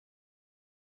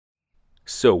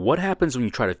So what happens when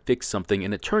you try to fix something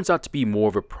and it turns out to be more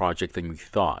of a project than you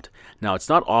thought? Now, it's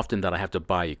not often that I have to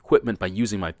buy equipment by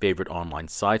using my favorite online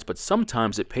sites, but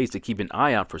sometimes it pays to keep an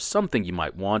eye out for something you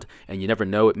might want, and you never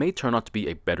know, it may turn out to be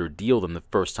a better deal than the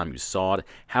first time you saw it.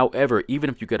 However, even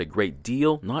if you get a great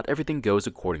deal, not everything goes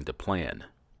according to plan.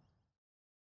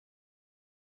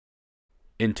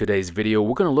 In today's video,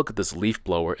 we're going to look at this leaf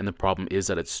blower, and the problem is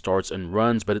that it starts and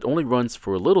runs, but it only runs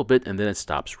for a little bit and then it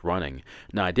stops running.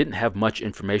 Now, I didn't have much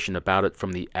information about it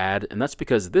from the ad, and that's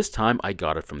because this time I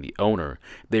got it from the owner.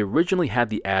 They originally had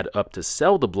the ad up to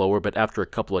sell the blower, but after a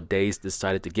couple of days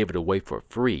decided to give it away for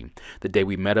free. The day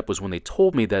we met up was when they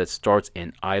told me that it starts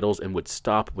and idles and would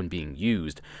stop when being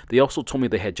used. They also told me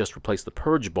they had just replaced the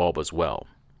purge bulb as well.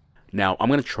 Now, I'm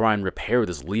going to try and repair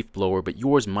this leaf blower, but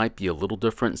yours might be a little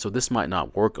different, so this might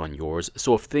not work on yours.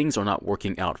 So if things are not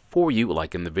working out for you,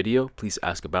 like in the video, please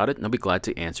ask about it, and I'll be glad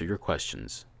to answer your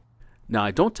questions. Now,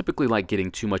 I don't typically like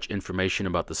getting too much information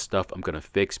about the stuff I'm going to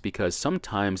fix because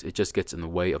sometimes it just gets in the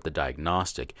way of the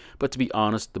diagnostic, but to be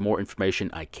honest, the more information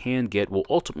I can get will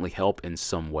ultimately help in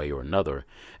some way or another.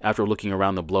 After looking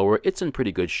around the blower, it's in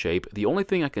pretty good shape. The only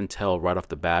thing I can tell right off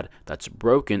the bat that's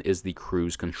broken is the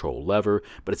cruise control lever,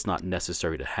 but it's not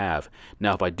necessary to have.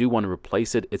 Now, if I do want to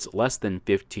replace it, it's less than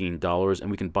 $15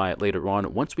 and we can buy it later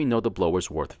on once we know the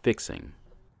blower's worth fixing.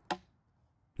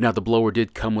 Now, the blower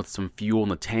did come with some fuel in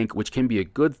the tank, which can be a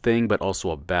good thing, but also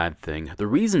a bad thing. The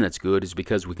reason it's good is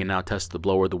because we can now test the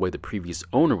blower the way the previous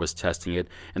owner was testing it,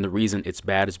 and the reason it's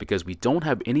bad is because we don't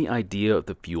have any idea if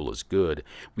the fuel is good.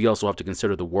 We also have to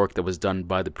consider the work that was done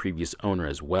by the previous owner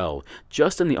as well,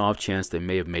 just in the off chance they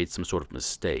may have made some sort of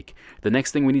mistake. The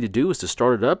next thing we need to do is to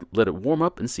start it up, let it warm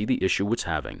up, and see the issue it's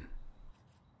having.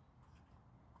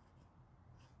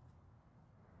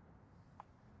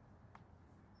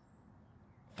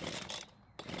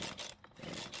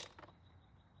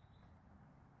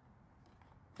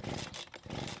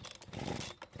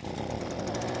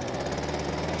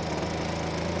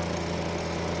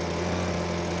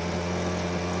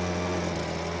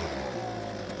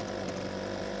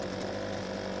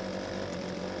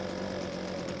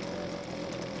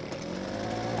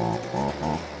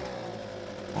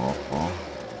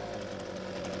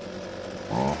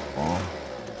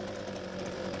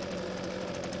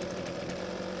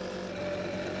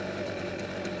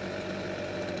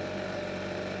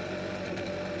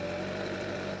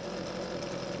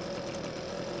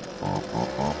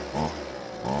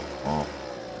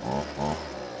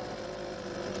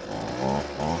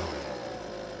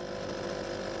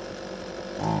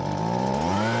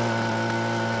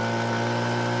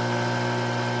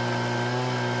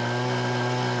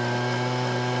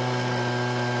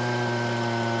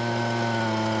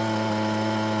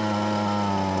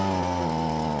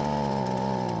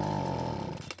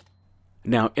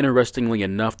 Now, interestingly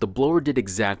enough, the blower did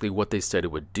exactly what they said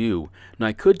it would do. Now,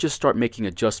 I could just start making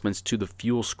adjustments to the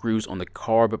fuel screws on the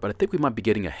carb, but I think we might be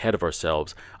getting ahead of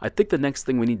ourselves. I think the next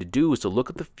thing we need to do is to look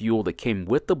at the fuel that came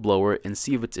with the blower and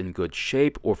see if it's in good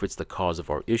shape or if it's the cause of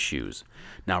our issues.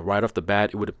 Now, right off the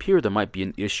bat, it would appear there might be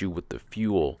an issue with the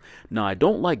fuel. Now, I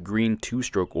don't like green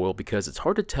two-stroke oil because it's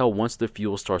hard to tell once the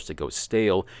fuel starts to go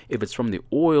stale if it's from the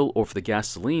oil or for the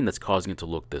gasoline that's causing it to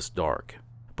look this dark.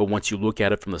 But once you look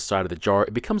at it from the side of the jar,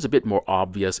 it becomes a bit more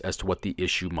obvious as to what the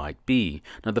issue might be.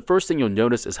 Now, the first thing you'll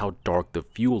notice is how dark the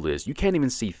fuel is. You can't even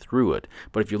see through it.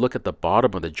 But if you look at the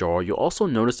bottom of the jar, you'll also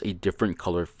notice a different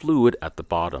color fluid at the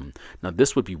bottom. Now,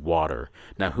 this would be water.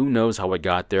 Now, who knows how it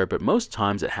got there, but most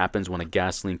times it happens when a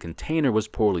gasoline container was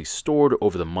poorly stored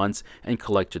over the months and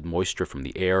collected moisture from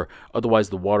the air. Otherwise,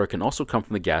 the water can also come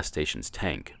from the gas station's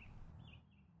tank.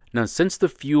 Now, since the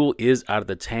fuel is out of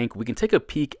the tank, we can take a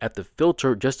peek at the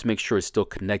filter just to make sure it's still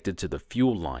connected to the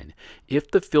fuel line. If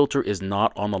the filter is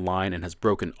not on the line and has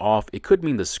broken off, it could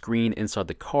mean the screen inside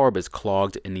the carb is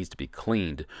clogged and needs to be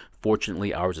cleaned.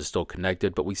 Fortunately, ours is still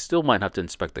connected, but we still might have to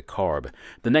inspect the carb.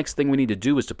 The next thing we need to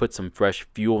do is to put some fresh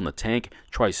fuel in the tank,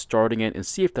 try starting it, and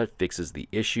see if that fixes the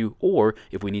issue, or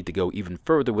if we need to go even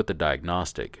further with the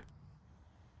diagnostic.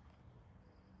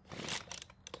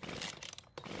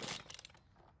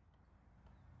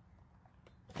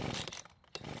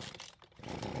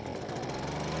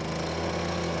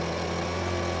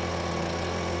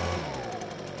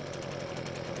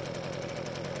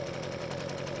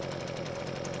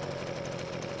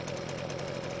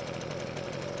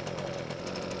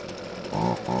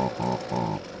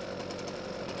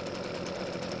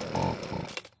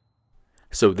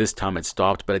 So this time it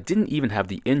stopped, but it didn't even have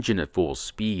the engine at full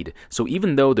speed. So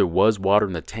even though there was water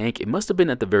in the tank, it must have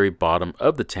been at the very bottom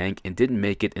of the tank and didn't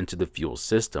make it into the fuel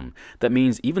system. That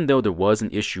means even though there was an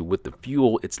issue with the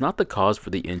fuel, it's not the cause for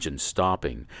the engine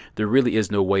stopping. There really is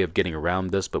no way of getting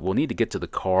around this, but we'll need to get to the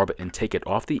carb and take it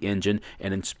off the engine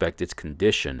and inspect its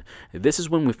condition. This is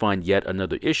when we find yet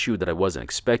another issue that I wasn't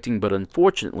expecting, but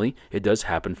unfortunately, it does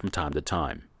happen from time to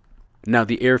time. Now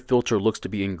the air filter looks to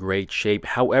be in great shape,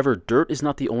 however dirt is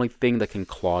not the only thing that can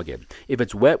clog it. If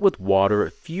it's wet with water,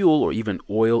 fuel, or even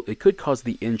oil, it could cause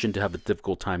the engine to have a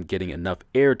difficult time getting enough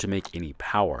air to make any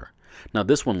power. Now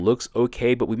this one looks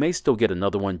okay, but we may still get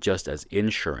another one just as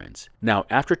insurance. Now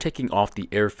after taking off the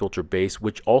air filter base,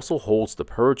 which also holds the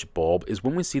purge bulb, is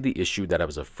when we see the issue that I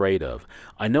was afraid of.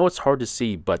 I know it's hard to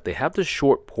see, but they have the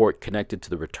short port connected to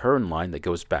the return line that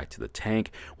goes back to the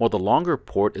tank, while the longer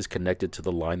port is connected to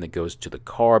the line that goes to the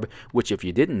carb, which if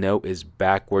you didn't know is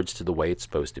backwards to the way it's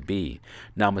supposed to be.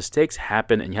 Now mistakes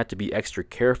happen and you have to be extra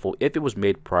careful if it was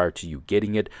made prior to you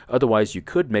getting it, otherwise you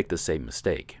could make the same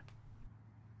mistake.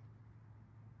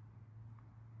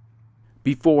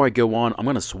 Before I go on, I'm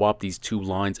going to swap these two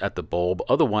lines at the bulb,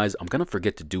 otherwise I'm going to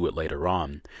forget to do it later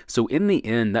on. So in the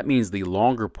end, that means the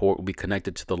longer port will be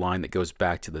connected to the line that goes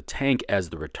back to the tank as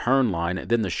the return line, and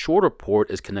then the shorter port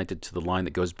is connected to the line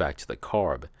that goes back to the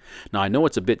carb. Now I know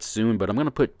it's a bit soon, but I'm going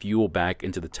to put fuel back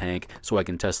into the tank so I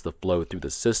can test the flow through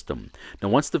the system. Now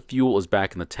once the fuel is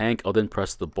back in the tank, I'll then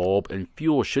press the bulb and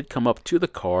fuel should come up to the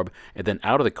carb and then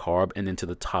out of the carb and into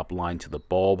the top line to the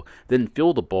bulb, then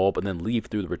fill the bulb and then leave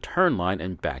through the return line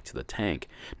and back to the tank.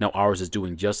 Now ours is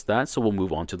doing just that, so we'll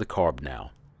move on to the carb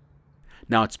now.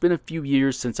 Now it's been a few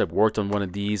years since I've worked on one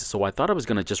of these, so I thought I was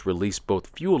going to just release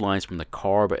both fuel lines from the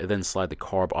carb and then slide the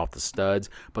carb off the studs,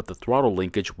 but the throttle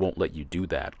linkage won't let you do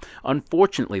that.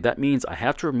 Unfortunately, that means I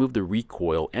have to remove the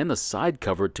recoil and the side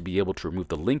cover to be able to remove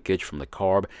the linkage from the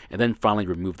carb and then finally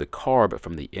remove the carb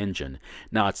from the engine.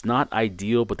 Now it's not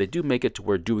ideal, but they do make it to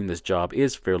where doing this job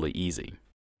is fairly easy.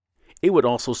 It would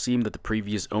also seem that the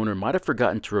previous owner might have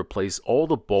forgotten to replace all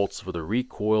the bolts for the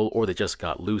recoil, or they just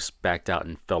got loose, backed out,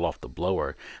 and fell off the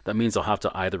blower. That means I'll have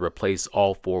to either replace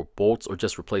all 4 bolts or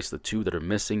just replace the 2 that are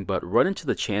missing, but run into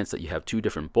the chance that you have 2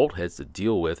 different bolt heads to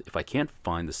deal with if I can't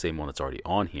find the same one that's already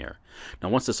on here. Now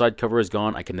once the side cover is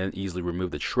gone, I can then easily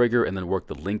remove the trigger and then work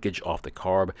the linkage off the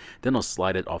carb, then I'll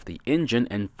slide it off the engine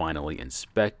and finally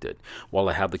inspect it. While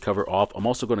I have the cover off, I'm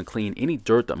also going to clean any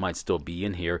dirt that might still be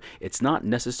in here. It's not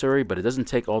necessary, but it doesn't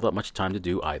take all that much time to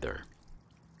do either.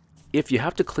 If you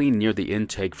have to clean near the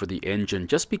intake for the engine,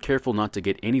 just be careful not to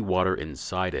get any water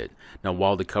inside it. Now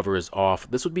while the cover is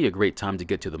off, this would be a great time to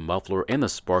get to the muffler and the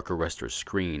spark arrestor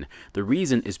screen. The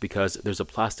reason is because there's a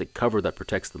plastic cover that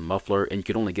protects the muffler, and you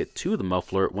can only get to the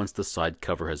muffler once the side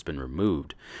cover has been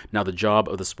removed. Now the job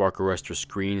of the spark arrestor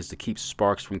screen is to keep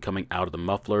sparks from coming out of the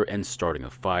muffler and starting a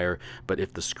fire, but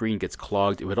if the screen gets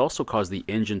clogged, it would also cause the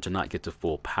engine to not get to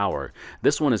full power.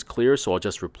 This one is clear, so I'll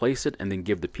just replace it and then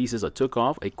give the pieces I took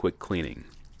off a quick cleaning.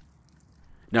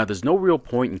 Now there's no real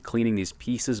point in cleaning these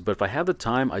pieces, but if I have the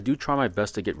time, I do try my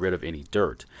best to get rid of any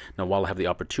dirt. Now while I have the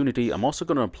opportunity, I'm also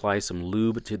going to apply some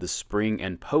lube to the spring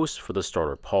and post for the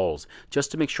starter pawls, just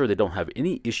to make sure they don't have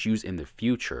any issues in the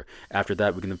future. After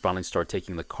that, we can then finally start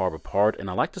taking the carb apart, and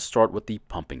I like to start with the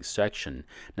pumping section.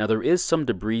 Now there is some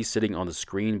debris sitting on the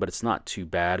screen, but it's not too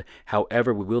bad.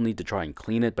 However, we will need to try and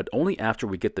clean it, but only after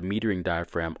we get the metering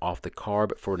diaphragm off the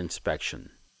carb for an inspection.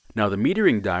 Now the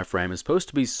metering diaphragm is supposed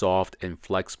to be soft and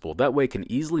flexible, that way it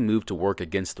can easily move to work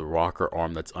against the rocker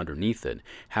arm that's underneath it.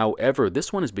 However,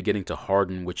 this one is beginning to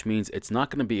harden, which means it's not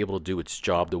going to be able to do its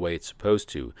job the way it's supposed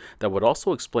to. That would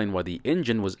also explain why the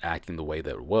engine was acting the way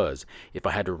that it was. If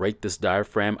I had to rate this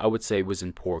diaphragm, I would say it was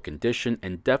in poor condition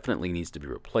and definitely needs to be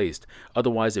replaced.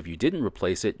 Otherwise, if you didn't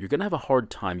replace it, you're going to have a hard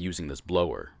time using this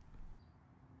blower.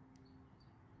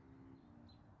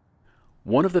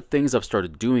 One of the things I've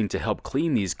started doing to help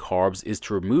clean these carbs is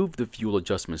to remove the fuel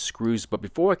adjustment screws, but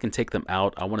before I can take them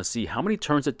out, I want to see how many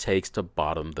turns it takes to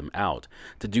bottom them out.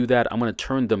 To do that, I'm going to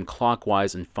turn them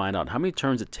clockwise and find out how many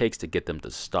turns it takes to get them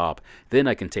to stop. Then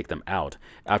I can take them out.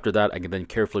 After that, I can then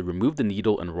carefully remove the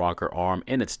needle and rocker arm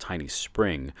and its tiny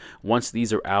spring. Once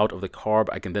these are out of the carb,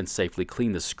 I can then safely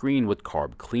clean the screen with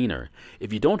carb cleaner.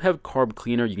 If you don't have carb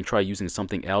cleaner, you can try using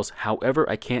something else. However,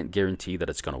 I can't guarantee that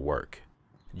it's going to work.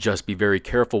 Just be very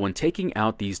careful when taking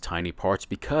out these tiny parts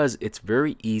because it's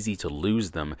very easy to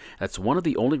lose them. That's one of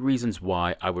the only reasons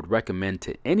why I would recommend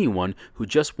to anyone who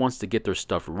just wants to get their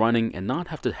stuff running and not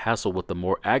have to hassle with the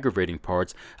more aggravating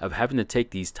parts of having to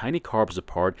take these tiny carbs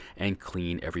apart and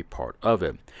clean every part of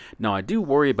it. Now, I do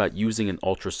worry about using an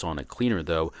ultrasonic cleaner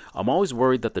though. I'm always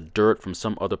worried that the dirt from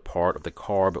some other part of the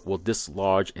carb will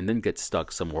dislodge and then get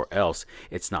stuck somewhere else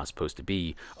it's not supposed to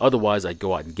be. Otherwise, I'd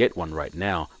go out and get one right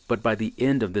now, but by the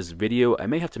end of this video, I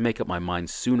may have to make up my mind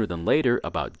sooner than later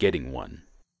about getting one.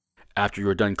 After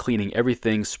you're done cleaning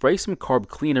everything, spray some carb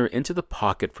cleaner into the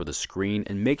pocket for the screen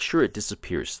and make sure it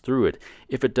disappears through it.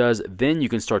 If it does, then you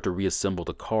can start to reassemble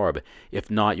the carb. If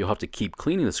not, you'll have to keep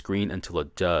cleaning the screen until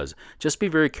it does. Just be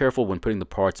very careful when putting the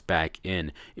parts back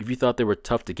in. If you thought they were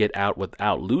tough to get out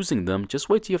without losing them, just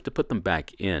wait till you have to put them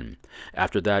back in.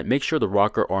 After that, make sure the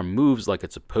rocker arm moves like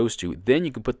it's supposed to, then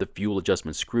you can put the fuel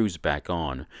adjustment screws back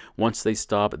on. Once they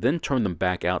stop, then turn them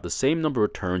back out the same number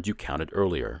of turns you counted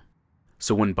earlier.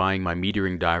 So when buying my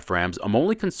metering diaphragms, I'm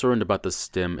only concerned about the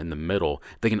stem in the middle.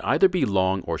 They can either be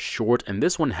long or short, and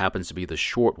this one happens to be the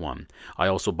short one. I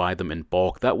also buy them in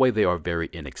bulk, that way they are very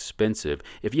inexpensive.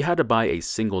 If you had to buy a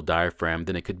single diaphragm,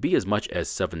 then it could be as much as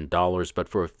 $7, but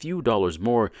for a few dollars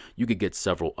more, you could get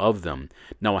several of them.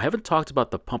 Now, I haven't talked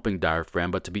about the pumping diaphragm,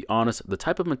 but to be honest, the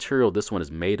type of material this one is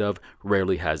made of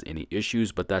rarely has any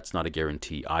issues, but that's not a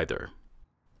guarantee either.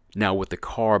 Now with the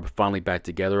carb finally back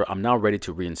together, I'm now ready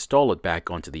to reinstall it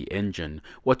back onto the engine.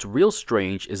 What's real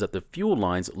strange is that the fuel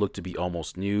lines look to be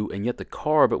almost new and yet the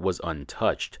carb was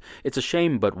untouched. It's a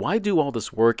shame, but why do all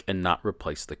this work and not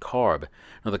replace the carb?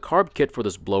 Now the carb kit for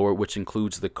this blower, which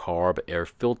includes the carb, air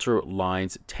filter,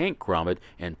 lines, tank grommet,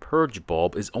 and purge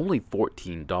bulb, is only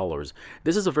 $14.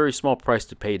 This is a very small price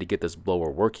to pay to get this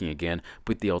blower working again,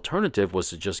 but the alternative was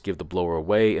to just give the blower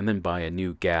away and then buy a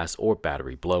new gas or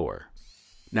battery blower.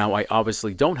 Now, I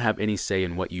obviously don't have any say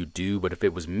in what you do, but if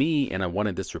it was me and I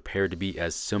wanted this repair to be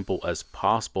as simple as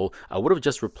possible, I would have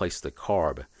just replaced the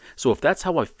carb. So if that's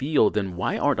how I feel, then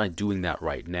why aren't I doing that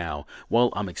right now?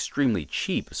 Well, I'm extremely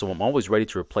cheap, so I'm always ready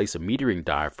to replace a metering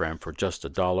diaphragm for just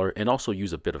 $1 and also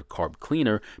use a bit of carb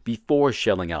cleaner before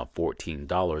shelling out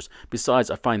 $14.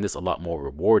 Besides, I find this a lot more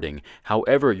rewarding.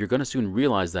 However, you're going to soon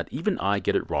realize that even I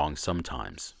get it wrong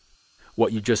sometimes.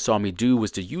 What you just saw me do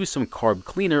was to use some carb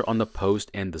cleaner on the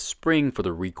post and the spring for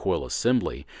the recoil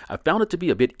assembly. I found it to be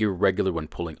a bit irregular when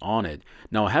pulling on it.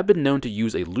 Now, I have been known to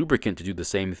use a lubricant to do the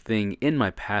same thing in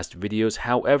my past videos.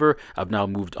 However, I've now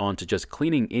moved on to just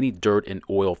cleaning any dirt and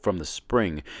oil from the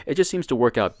spring. It just seems to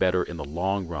work out better in the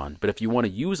long run. But if you want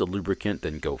to use a lubricant,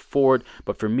 then go for it.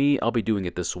 But for me, I'll be doing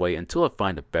it this way until I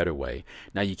find a better way.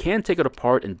 Now, you can take it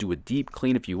apart and do a deep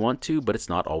clean if you want to, but it's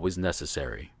not always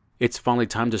necessary. It's finally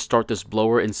time to start this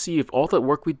blower and see if all that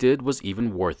work we did was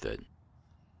even worth it.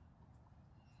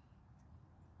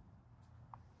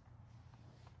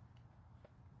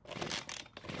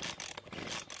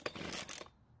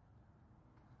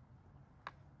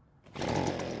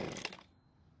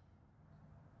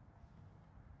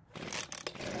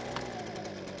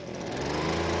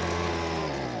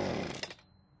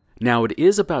 Now it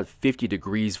is about 50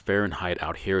 degrees Fahrenheit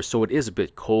out here, so it is a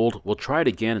bit cold. We'll try it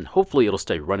again and hopefully it'll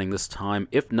stay running this time.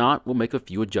 If not, we'll make a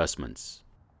few adjustments.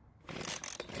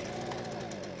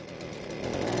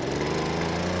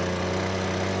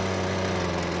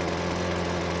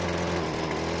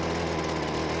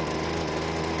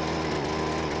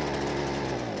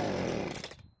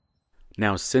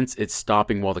 Now, since it's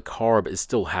stopping while the carb is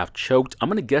still half choked, I'm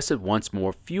going to guess it wants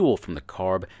more fuel from the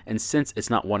carb, and since it's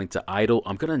not wanting to idle,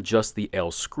 I'm going to adjust the L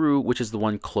screw, which is the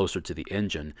one closer to the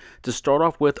engine. To start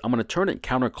off with, I'm going to turn it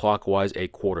counterclockwise a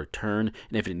quarter turn,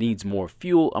 and if it needs more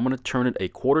fuel, I'm going to turn it a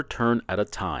quarter turn at a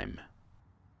time.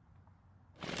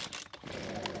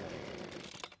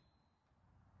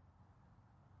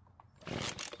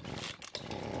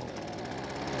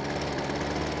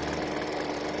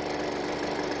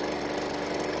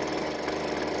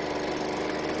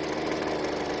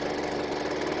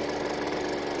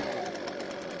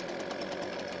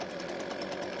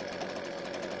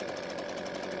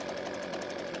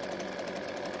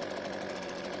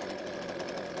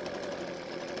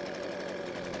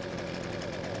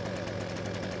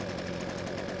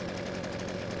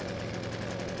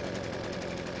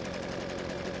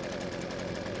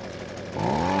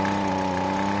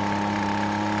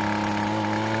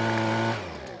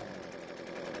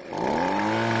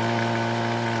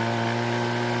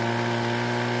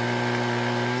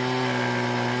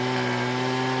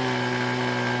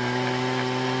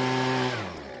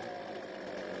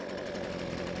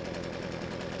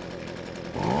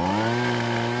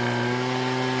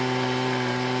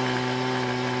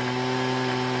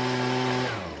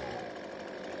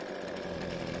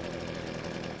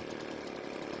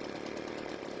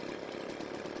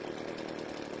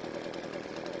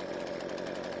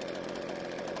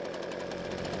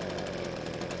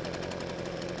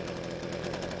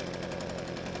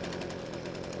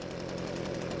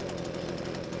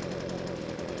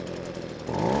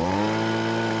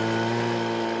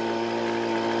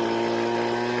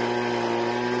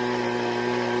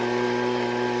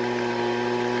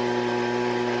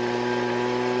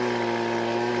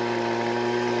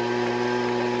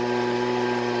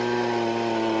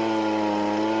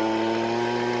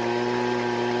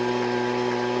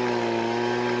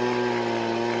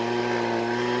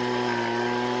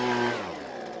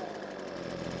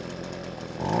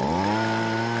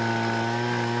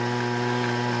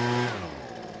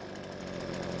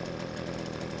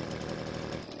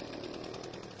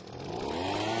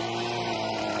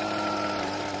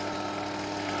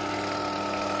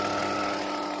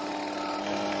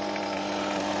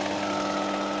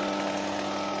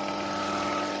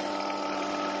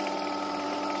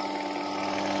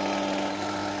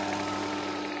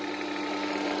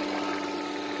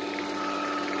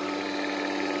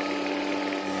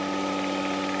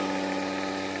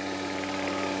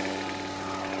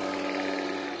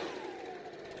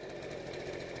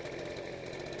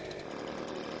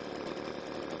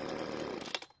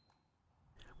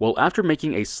 Well, after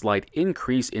making a slight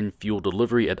increase in fuel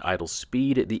delivery at idle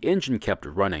speed, the engine kept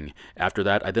running. After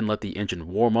that, I then let the engine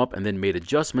warm up and then made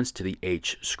adjustments to the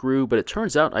H screw, but it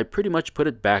turns out I pretty much put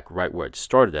it back right where it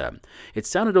started at. It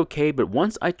sounded okay, but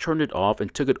once I turned it off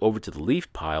and took it over to the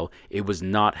leaf pile, it was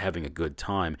not having a good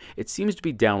time. It seems to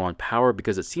be down on power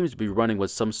because it seems to be running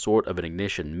with some sort of an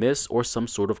ignition miss or some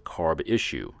sort of carb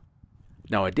issue.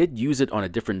 Now, I did use it on a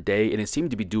different day and it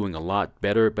seemed to be doing a lot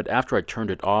better, but after I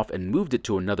turned it off and moved it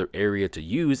to another area to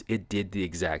use, it did the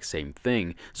exact same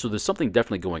thing. So there's something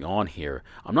definitely going on here.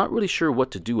 I'm not really sure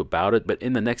what to do about it, but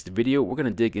in the next video, we're going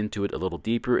to dig into it a little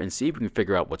deeper and see if we can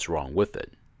figure out what's wrong with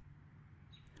it.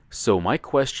 So my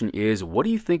question is, what do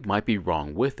you think might be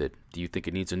wrong with it? Do you think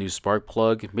it needs a new spark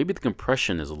plug? Maybe the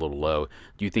compression is a little low.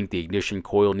 Do you think the ignition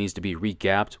coil needs to be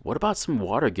regapped? What about some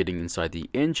water getting inside the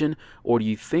engine? Or do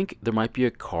you think there might be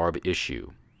a carb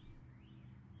issue?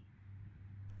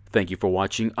 Thank you for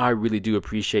watching. I really do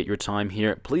appreciate your time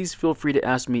here. Please feel free to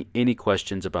ask me any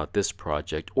questions about this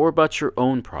project or about your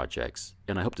own projects.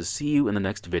 And I hope to see you in the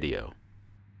next video.